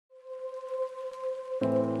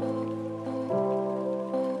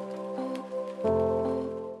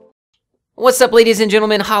What's up, ladies and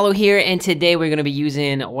gentlemen? Hollow here, and today we're going to be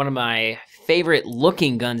using one of my favorite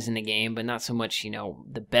looking guns in the game, but not so much,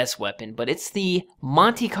 the best weapon, but it's the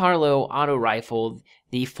Monte Carlo auto rifle,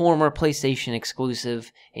 the former PlayStation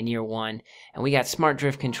exclusive in year one, and we got smart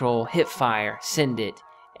drift control, hip fire, send it,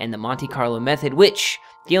 and the Monte Carlo method, which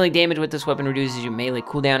dealing damage with this weapon reduces your melee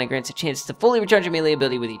cooldown and grants a chance to fully recharge your melee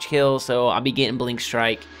ability with each kill, so I'll be getting blink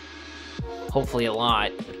strike, hopefully a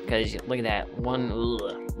lot, because look at that, one,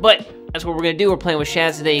 ugh. But that's what we're going to do. We're playing with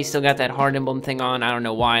Shaz today. He's still got that heart emblem thing on. I don't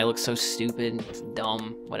know why. It looks so stupid. It's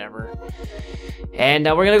dumb. Whatever. And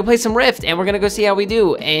we're going to go play some Rift. And we're going to go see how we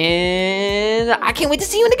do. And I can't wait to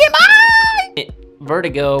see you in the game. Bye!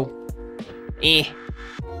 Vertigo.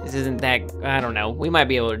 This isn't that... I don't know. We might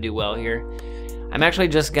be able to do well here. I'm actually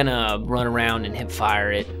just going to run around and hip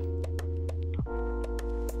fire it.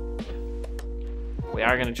 We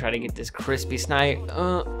are going to try to get this crispy snipe.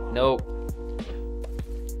 Nope.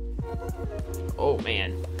 Oh,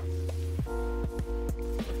 man.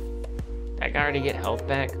 That guy already get health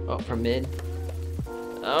back? Oh, from mid?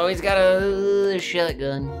 Oh, he's got a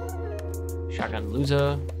shotgun. Shotgun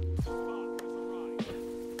loser.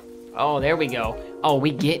 Oh, there we go. Oh, we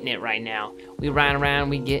getting it right now. We riding around,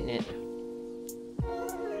 we getting it.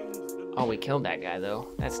 Oh, we killed that guy, though.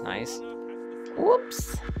 That's nice.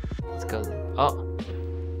 Whoops. Let's go. Oh.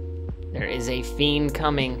 There is a fiend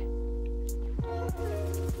coming.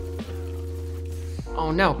 Oh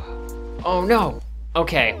no. Oh no.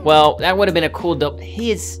 Okay, well, that would have been a cool dope.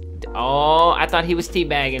 Oh, I thought he was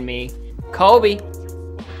teabagging me. Kobe.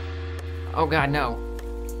 Oh god, no.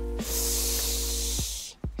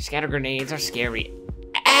 Scatter grenades are scary.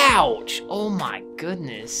 Ouch! Oh my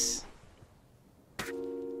goodness.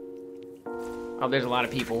 Oh, there's a lot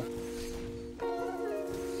of people.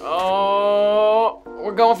 Oh,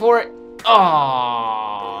 we're going for it.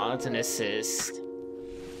 Oh, that's an assist.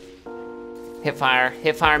 Hip fire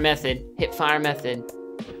method, hip fire method.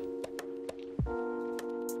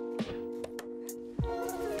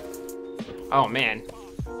 Oh man.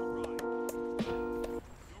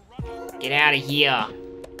 Get out of here.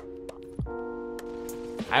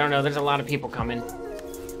 I don't know, there's a lot of people coming.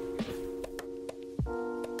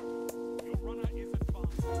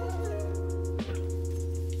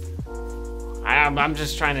 I'm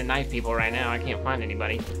just trying to knife people right now. I can't find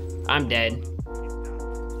anybody. I'm dead.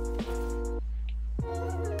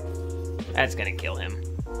 That's gonna kill him.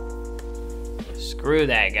 Screw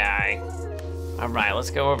that guy. Alright, let's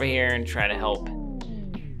go over here and try to help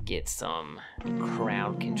get some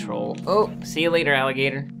crowd control. Oh, see you later,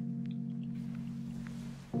 alligator.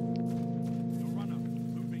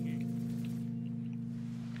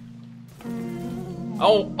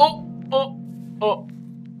 Oh, oh, oh, oh.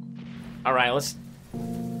 Alright, let's...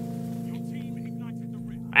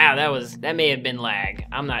 Wow, that may have been lag.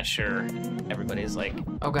 I'm not sure. Everybody's like,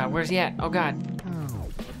 oh god, where's he at? Oh god.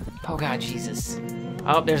 Oh god, Jesus.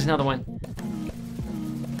 Oh, there's another one.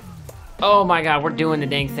 Oh my god, we're doing the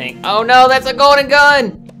dang thing. Oh no, that's a golden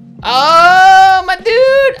gun! Oh, my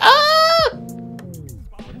dude! Oh!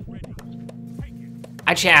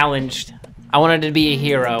 I challenged. I wanted to be a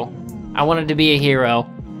hero. I wanted to be a hero.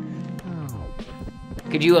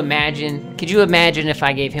 Could you imagine if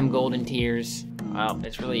I gave him golden tears? Well,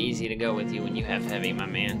 it's really easy to go with you when you have heavy, my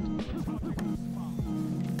man.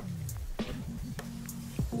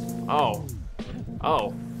 Oh.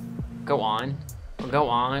 Oh. Go on. Go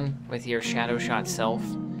on with your shadow shot self.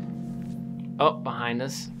 Oh, behind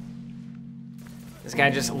us. This guy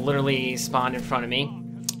just literally spawned in front of me.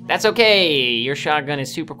 That's okay. Your shotgun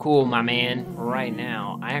is super cool, my man. Right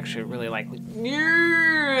now, I actually really like...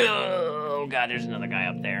 Oh god, there's another guy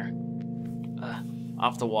up there.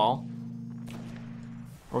 Off the wall.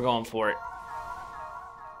 We're going for it.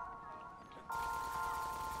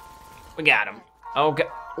 We got him. Oh god.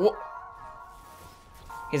 Whoa.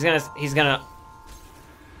 He's gonna...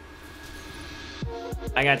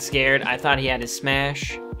 I got scared. I thought he had his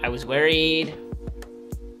smash. I was worried.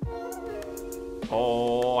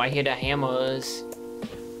 Oh, I hit a hammers.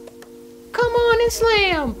 Come on and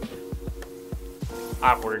slam.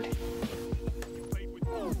 Awkward.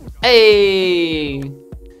 Hey.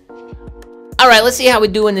 All right, let's see how we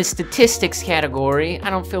do in the statistics category.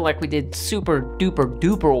 I don't feel like we did super duper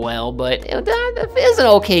duper well, but it's an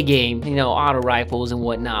okay game. You know, auto rifles and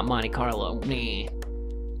whatnot, Monte Carlo. Meh.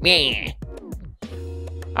 Meh.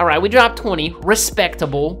 All right, we dropped 20.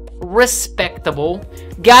 Respectable. Respectable.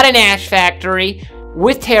 Got an Ash Factory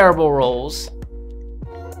with terrible rolls.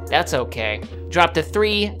 That's okay. Dropped a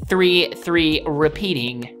 3-3-3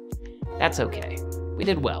 repeating. That's okay. We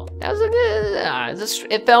did well. That was a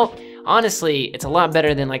good, it felt, honestly, it's a lot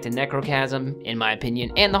better than like the Necrochasm, in my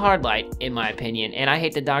opinion, and the Hardlight, in my opinion. And I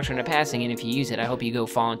hate the Doctrine of Passing, and if you use it, I hope you go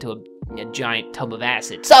fall into a giant tub of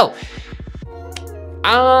acid. So,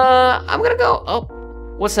 I'm gonna go, oh,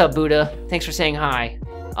 what's up, Buddha? Thanks for saying hi.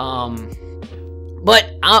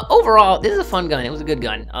 But overall, this is a fun gun. It was a good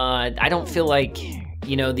gun. I don't feel like,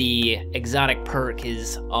 you know, the exotic perk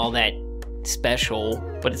is all that special,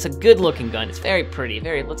 but it's a good looking gun. It's very pretty.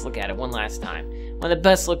 Let's look at it one last time. One of the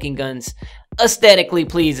best looking guns, aesthetically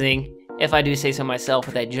pleasing, if I do say so myself,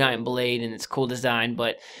 with that giant blade and its cool design.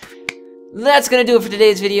 But that's gonna do it for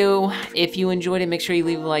today's video. If you enjoyed it, make sure you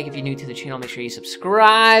leave a like. If you're new to the channel, make sure you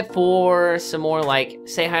subscribe for some more, like,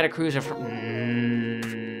 say hi to KRUZER for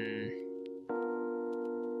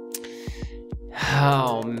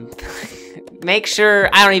oh, make sure,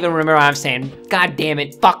 I don't even remember what I'm saying. God damn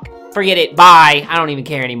it, fuck, forget it, bye. I don't even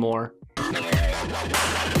care anymore.